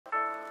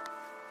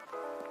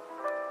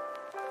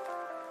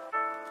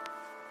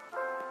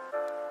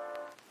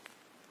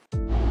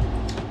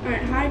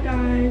Alright, hi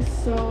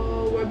guys,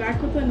 so we're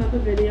back with another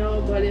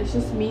video, but it's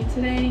just me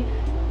today,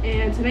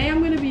 and today I'm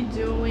going to be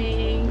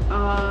doing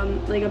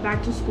like a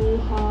back to school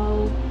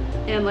haul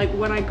and like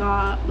what I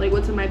got, like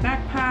what's in my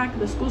backpack,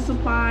 the school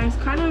supplies,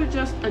 kind of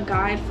just a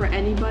guide for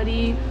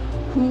anybody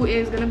who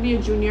is going to be a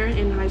junior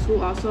in high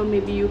school. Also,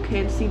 maybe you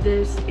can see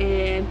this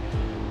and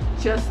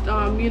just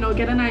you know,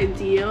 get an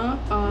idea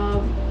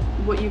of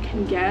what you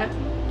can get.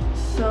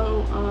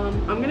 So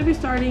I'm going to be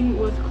starting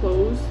with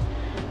clothes.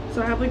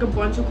 So I have like a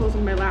bunch of clothes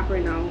on my lap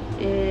right now,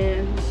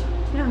 and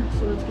yeah,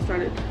 so let's get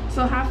started.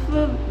 So half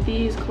of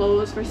these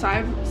clothes for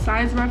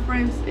size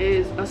reference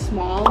is a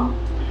small.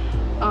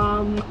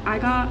 I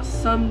got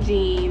some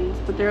jeans,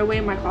 but they're away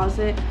in my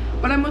closet,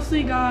 but I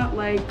mostly got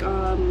like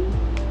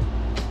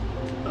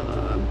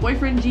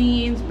boyfriend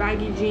jeans,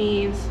 baggy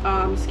jeans,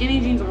 skinny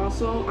jeans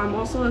also. I'm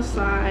also a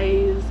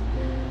size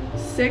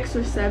 6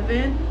 or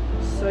 7,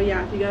 so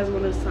yeah, if you guys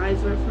want a size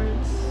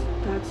reference,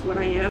 that's what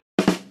I am.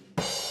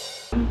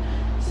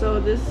 So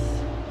this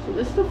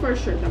is the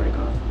first shirt that I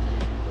got.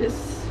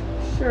 This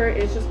shirt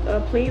is just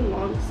a plain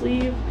long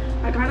sleeve.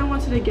 I kind of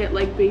wanted to get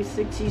like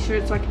basic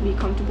t-shirts so I can be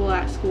comfortable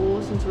at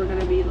school, since we're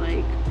gonna be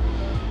like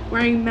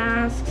wearing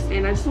masks,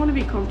 and I just want to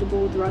be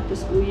comfortable throughout the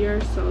school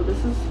year. So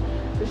this is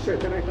the shirt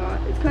that I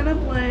got. It's kind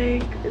of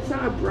like, it's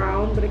not a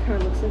brown, but it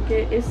kind of looks like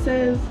it. It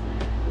says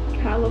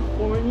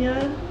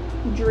California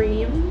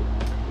Dream,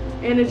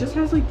 and it just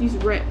has like these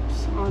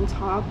rips on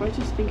top. I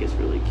just think it's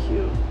really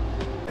cute.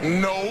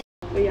 No.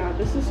 But yeah,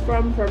 this is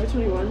from Forever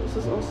 21. This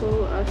is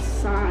also a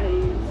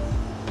size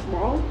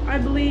small, I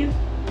believe.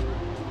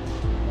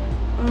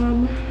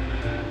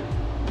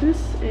 This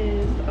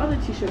is the other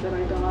t-shirt that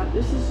I got.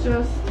 This is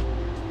just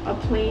a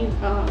plain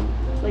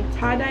like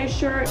tie-dye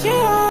shirt.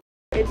 Yeah.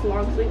 It's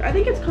long sleeve. I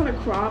think it's kind of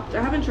cropped.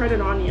 I haven't tried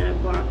it on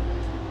yet, but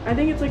I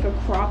think it's like a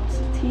cropped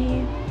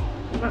tee.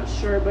 I'm not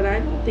sure, but I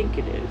don't think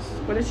it is.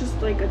 But it's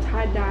just like a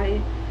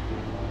tie-dye.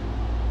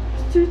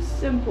 It's too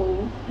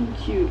simple and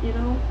cute, you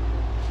know?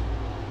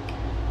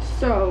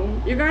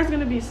 So you guys are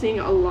gonna be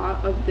seeing a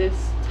lot of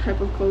this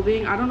type of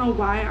clothing. I don't know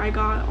why I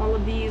got all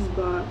of these,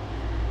 but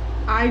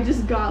I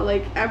just got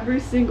like every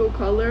single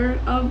color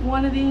of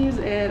one of these,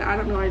 and I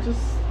don't know, I just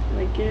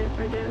like it,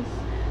 I guess.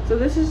 So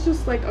this is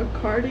just like a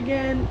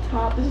cardigan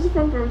top. This is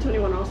from Forever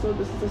 21 also.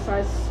 This is a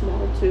size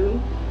small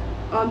too.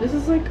 This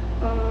is like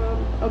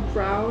a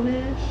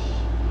brownish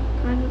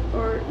kind of,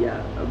 or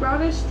yeah, a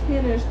brownish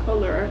tannish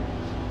color.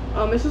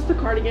 It's just a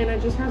cardigan.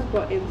 It just has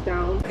buttons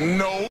down.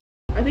 No.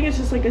 I think it's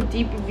just like a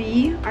deep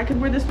V. I could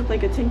wear this with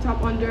like a tank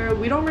top under.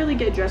 We don't really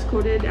get dress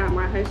coded at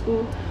my high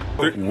school.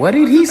 What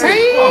did he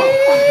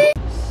say?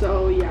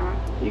 So yeah,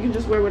 you can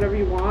just wear whatever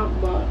you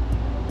want, but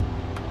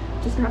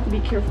just have to be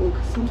careful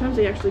because sometimes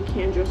they actually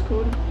can dress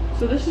code.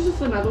 So this is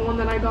just another one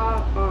that I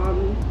got.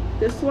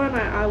 This one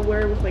I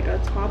wear with like a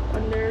top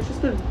under. It's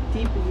just a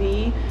deep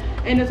V,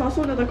 and it's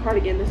also another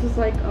cardigan. This is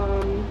like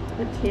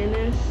a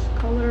tannish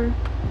color.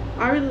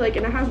 I really like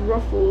it. And it has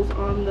ruffles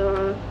on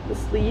the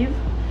sleeve.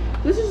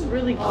 This is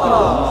really cute.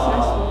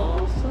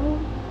 Also,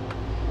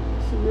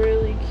 it's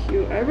really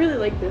cute. I really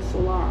like this a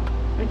lot.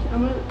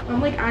 I'm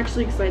like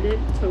actually excited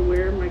to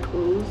wear my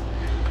clothes.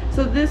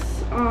 So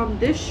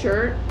this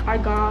shirt I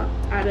got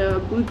at a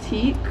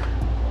boutique,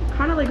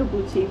 kind of like a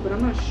boutique, but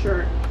I'm not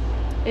sure.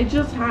 It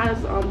just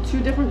has 2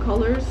 different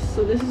colors.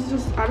 So this is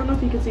just, I don't know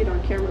if you can see it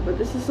on camera, but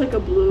this is like a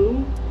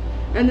blue,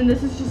 and then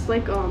this is just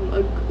like a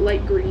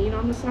light green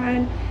on the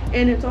side,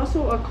 and it's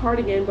also a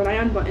cardigan, but I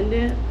unbuttoned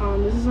it.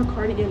 This is a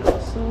cardigan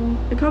also.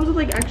 It comes with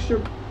like extra,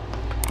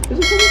 does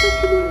it come with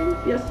extra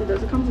buttons? Yes, it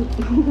does. It comes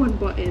with 1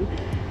 button,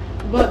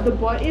 but the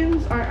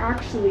buttons are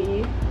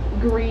actually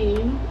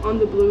green on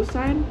the blue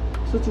side,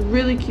 so it's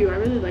really cute. I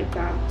really like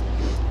that.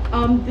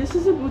 This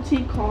is a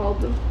boutique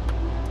called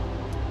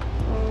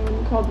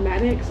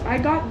Maddox. I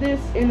got this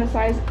in a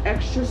size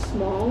extra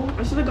small.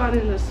 I should have gotten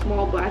it in a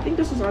small, but I think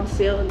this was on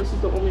sale and this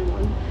is the only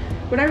one.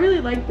 But I really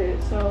liked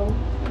it, so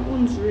that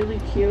one's really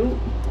cute.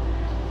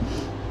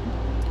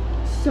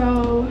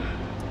 So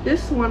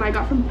this one I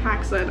got from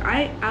PacSun.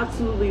 I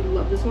absolutely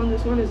love this one.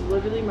 This one is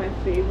literally my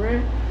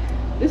favorite.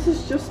 This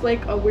is just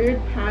like a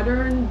weird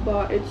pattern,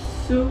 but it's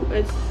so,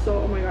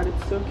 oh my god,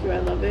 it's so cute. I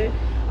love it.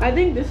 I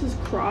think this is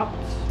cropped,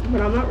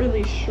 but I'm not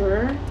really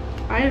sure.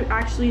 I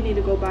actually need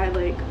to go buy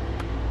like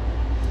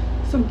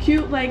some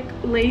cute like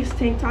lace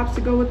tank tops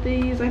to go with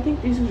these. I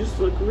think these would just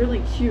look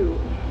really cute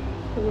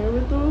to wear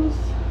with those.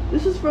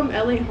 This is from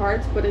LA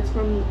Hearts, but it's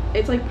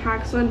like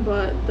PacSun,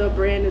 but the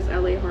brand is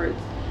LA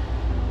Hearts.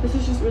 This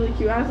is just really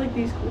cute. It has like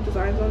these cool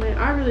designs on it.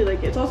 I really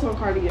like it. It's also a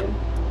cardigan.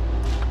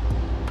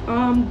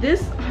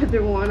 This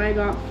other one I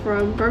got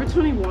from Forever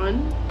 21,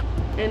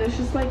 and it's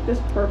just like this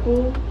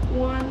purple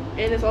one,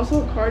 and it's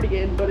also a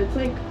cardigan, but it's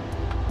like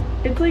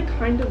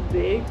kind of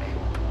big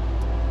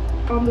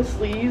on the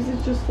sleeves.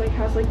 It just like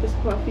has like this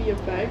puffy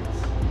effect.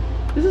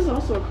 This is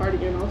also a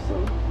cardigan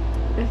also,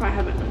 if I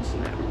haven't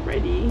mentioned that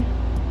already.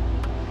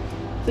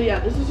 So yeah,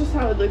 this is just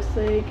how it looks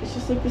like. It's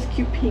just like this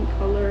cute pink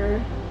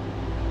color.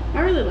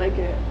 I really like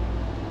it.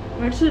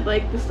 I actually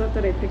like the stuff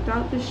that I picked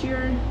out this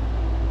year.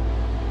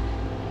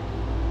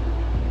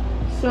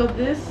 So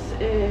this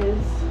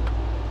is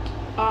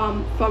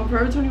from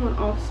Forever 21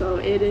 also.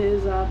 It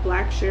is a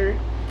black shirt,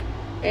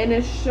 and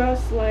it's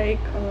just like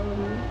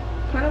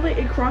kind of like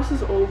it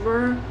crosses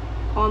over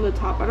on the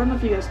top. I don't know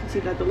if you guys can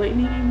see that. The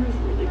lightning angle is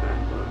really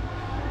bad, but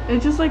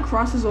it just like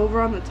crosses over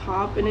on the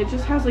top, and it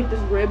just has like this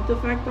ribbed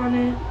effect on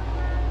it.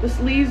 The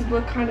sleeves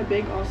look kind of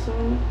big also,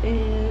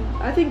 and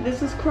I think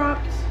this is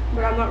cropped,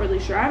 but I'm not really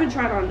sure. I haven't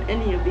tried on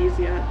any of these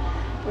yet,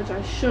 which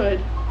I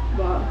should,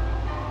 but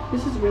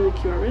this is really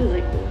cute. I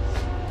really like this.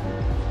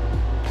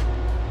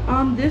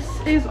 This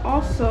is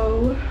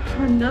also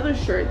another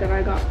shirt that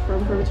I got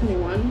from Forever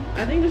 21.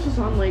 I think this is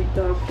on like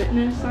the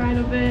fitness side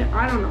of it.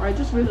 I don't know. I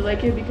just really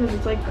like it because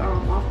it's like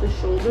off the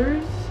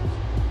shoulders.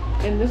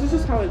 And this is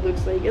just how it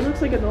looks like. It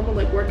looks like a normal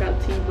like workout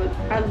tee, but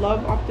I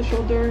love off the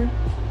shoulder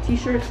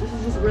t-shirts. This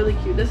is just really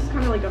cute. This is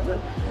kind of like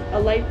a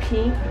light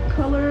pink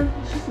color.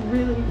 It's just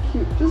really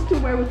cute. Just to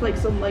wear with like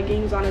some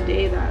leggings on a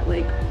day that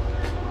like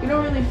you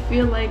don't really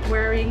feel like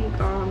wearing,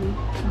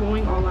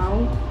 going all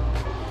out.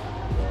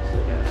 So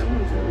yeah, that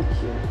one's really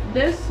cute.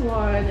 This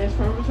one is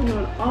from Forever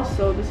 21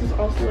 also. This is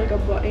also like a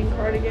button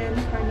cardigan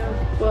kind of,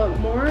 but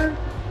more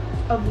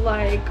of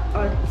like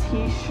a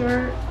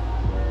t-shirt.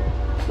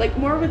 Like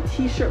more of a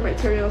t-shirt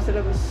material instead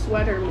of a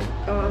sweater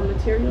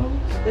material.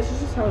 This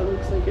is just how it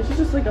looks like. It's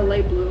just like a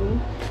light blue.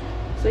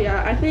 So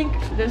yeah, I think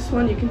this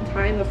one you can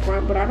tie in the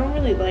front, but I don't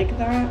really like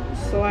that,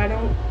 so I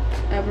don't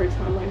ever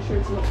tie my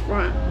shirts in the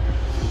front.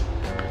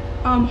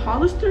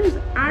 Hollister is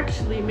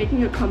actually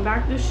making a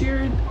comeback this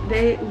year.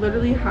 They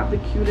literally have the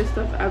cutest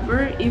stuff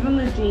ever. Even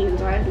the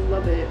jeans, I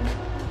love it.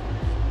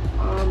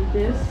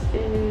 This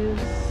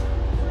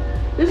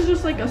is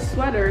just like a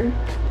sweater,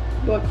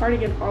 but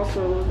cardigan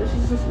also. This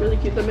is just really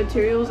cute. The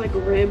material is like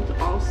ribbed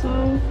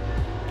also,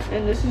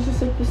 and this is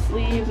just like the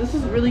sleeves. This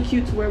is really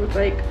cute to wear with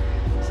like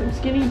some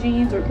skinny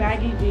jeans or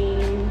baggy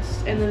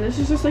jeans. And then this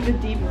is just like a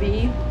deep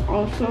V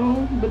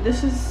also, but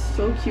this is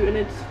so cute,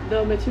 and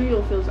the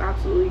material feels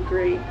absolutely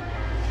great.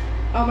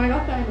 I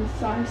got that in a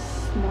size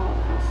small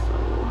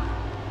also.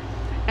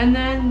 And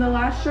then the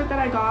last shirt that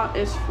I got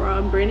is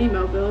from Brandy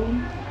Melville,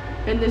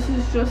 and this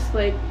is just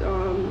like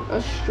a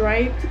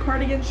striped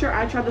cardigan shirt.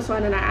 I tried this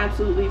on and I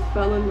absolutely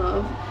fell in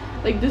love.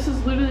 Like this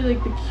is literally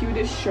like the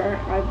cutest shirt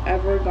I've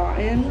ever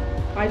gotten.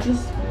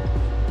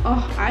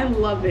 I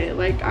love it.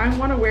 Like I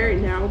want to wear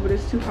it now, but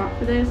it's too hot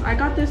for this. I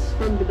got this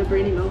from the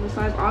Brandy Melville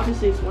size.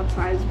 Obviously it's one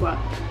size, but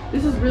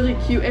this is really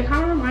cute. It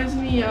kind of reminds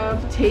me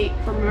of Tate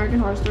from American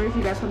Horror Story, if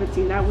you guys haven't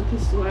seen that, with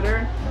his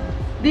sweater.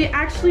 They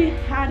actually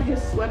had his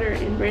sweater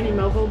in Brandy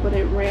Melville, but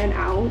it ran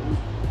out,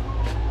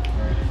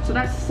 so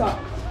that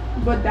sucked.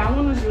 But that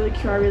one was really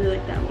cute. I really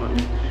like that one.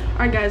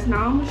 Alright guys,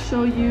 now I'm gonna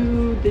show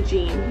you the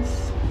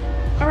jeans.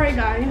 Alright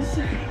guys,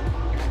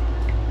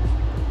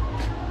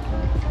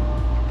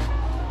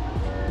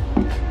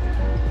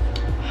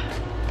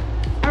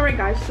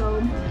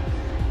 so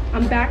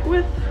I'm back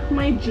with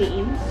my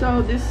jeans.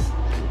 So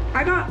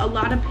I got a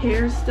lot of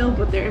pairs still,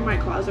 but they're in my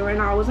closet right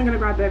now. I wasn't gonna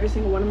grab every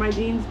single one of my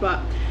jeans, but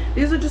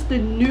these are just the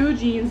new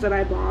jeans that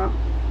I bought.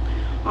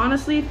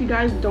 Honestly, if you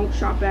guys don't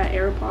shop at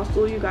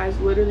Aeropostale, you guys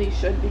literally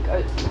should,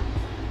 because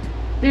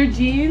their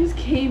jeans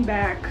came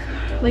back.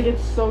 Like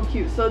it's so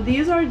cute. So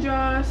these are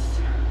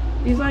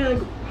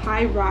like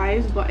high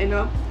rise button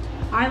up.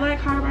 I like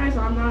high rise.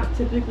 I'm not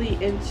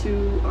typically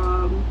into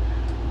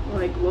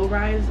like low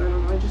rise. I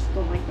don't know, I just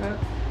don't like that.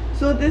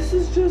 So this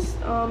is just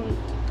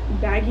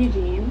baggy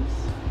jeans.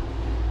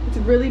 It's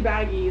really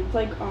baggy. It's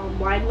like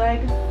wide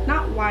leg,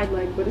 not wide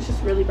leg, but it's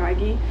just really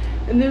baggy,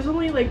 and there's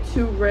only like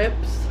 2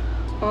 rips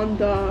on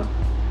the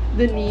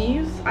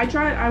knees. I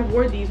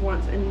wore these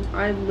once and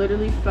I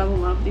literally fell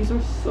in love. These are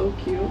so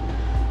cute.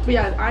 But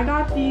yeah, I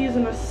got these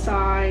in a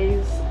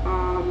size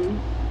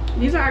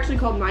these are actually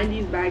called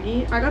 90s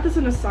baggy. I got this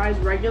in a size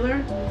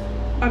regular,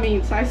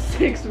 size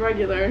 6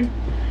 regular.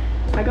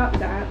 I got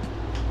that.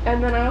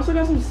 And then I also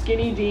got some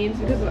skinny jeans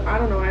because I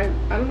don't know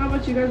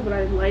about you guys, but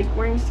I like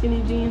wearing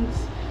skinny jeans.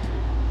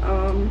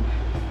 I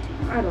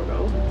don't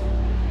know.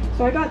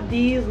 So I got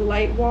these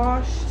light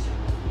washed,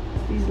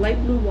 these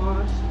light blue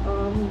washed.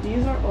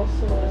 These are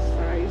also a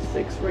size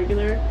 6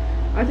 regular.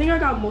 I think I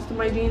got most of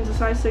my jeans a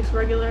size 6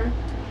 regular,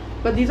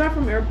 but these are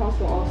from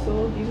Aeropostale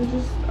also. These are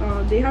just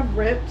they have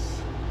rips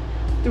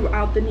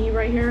throughout the knee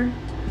right here,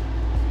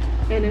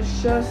 and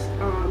it's just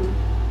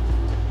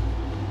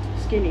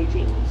skinny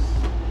jeans.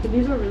 But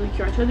these are really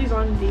cute. I tried these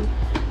on, they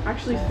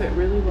actually fit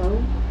really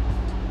well.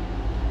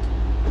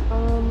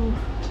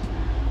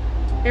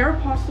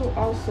 Aeropostale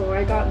also,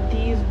 I got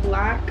these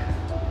black.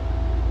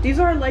 These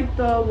are like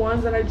the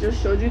ones that I just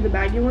showed you, the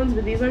baggy ones,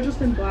 but these are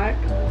just in black.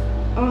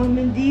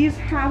 And these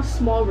have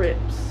small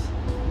rips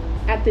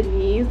at the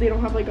knees. They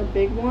don't have like a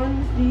big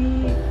one.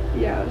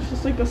 Yeah, it's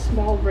just like a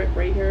small rip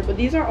right here. But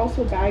these are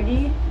also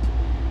baggy.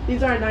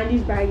 These are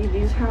 90s baggy.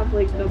 These have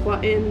like the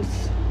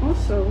buttons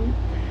also.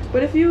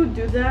 But if you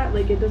do that,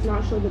 like, it does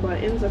not show the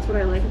buttons. That's what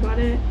I like about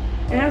it.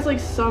 It has like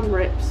some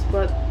rips,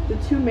 but the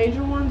 2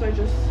 major ones are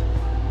just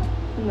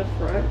in the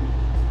front,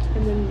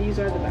 and then these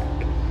are the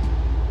back.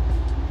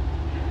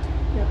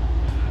 Yeah.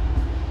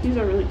 These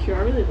are really cute.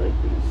 I really like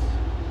these.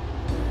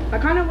 I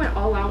kind of went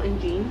all out in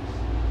jeans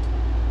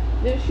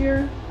this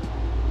year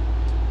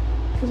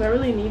because I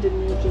really needed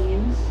new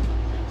jeans.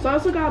 So I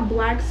also got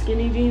black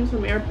skinny jeans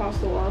from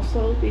Aeropostale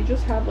also. They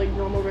just have like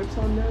normal rips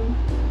on them.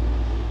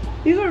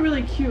 These are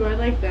really cute. I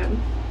like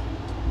them.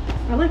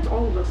 I liked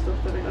all of the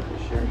stuff that I got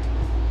this year.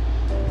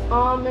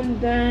 And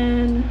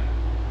then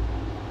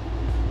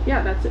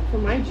yeah, that's it for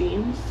my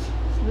jeans.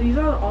 So these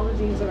are all the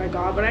jeans that I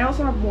got, but I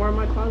also have more in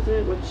my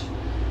closet, which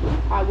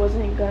I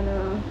wasn't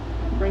gonna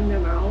bring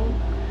them out.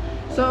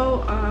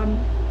 So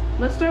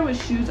let's start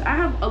with shoes. I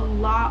have a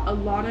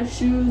lot of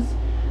shoes,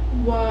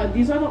 but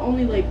these are the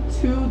only like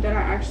 2 that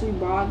I actually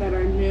bought that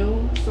are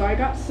new. So I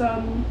got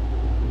some,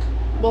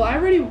 well, I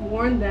already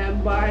worn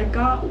them, but I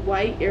got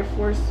white Air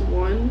Force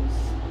Ones.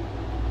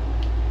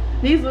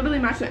 These literally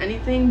match with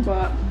anything,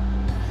 but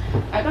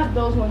I got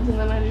those ones, and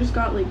then I just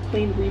got like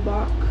plain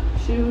Reebok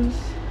shoes.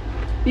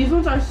 These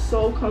ones are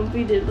so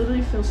comfy. They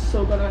literally feel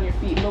so good on your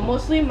feet. But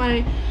mostly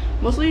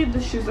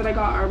the shoes that I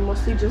got are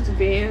mostly just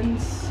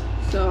Vans.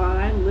 So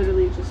I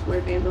literally just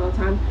wear Vans all the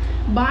time.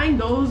 Buying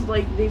those,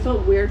 like, they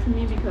felt weird for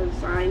me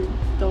because I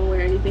don't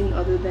wear anything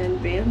other than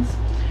Vans.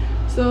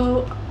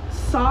 So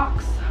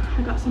socks,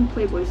 I got some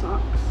Playboy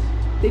socks.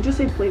 They just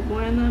say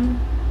Playboy in them.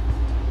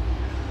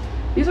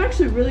 These are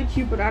actually really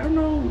cute, but I don't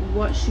know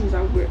what shoes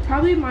I would wear.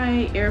 Probably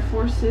my Air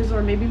Forces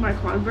or maybe my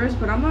Converse,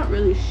 but I'm not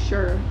really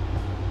sure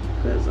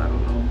because I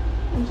don't know.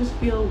 I just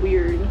feel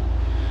weird.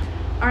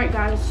 Alright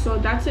guys, so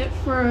that's it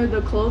for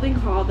the clothing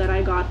haul that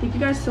I got. Thank you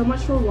guys so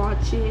much for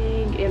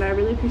watching, and I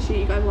really appreciate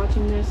you guys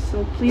watching this.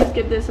 So please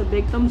give this a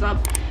big thumbs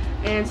up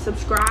and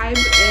subscribe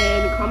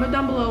and comment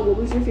down below what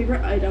was your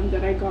favorite item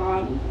that I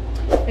got.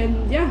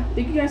 And yeah,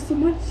 thank you guys so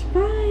much.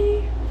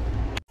 Bye.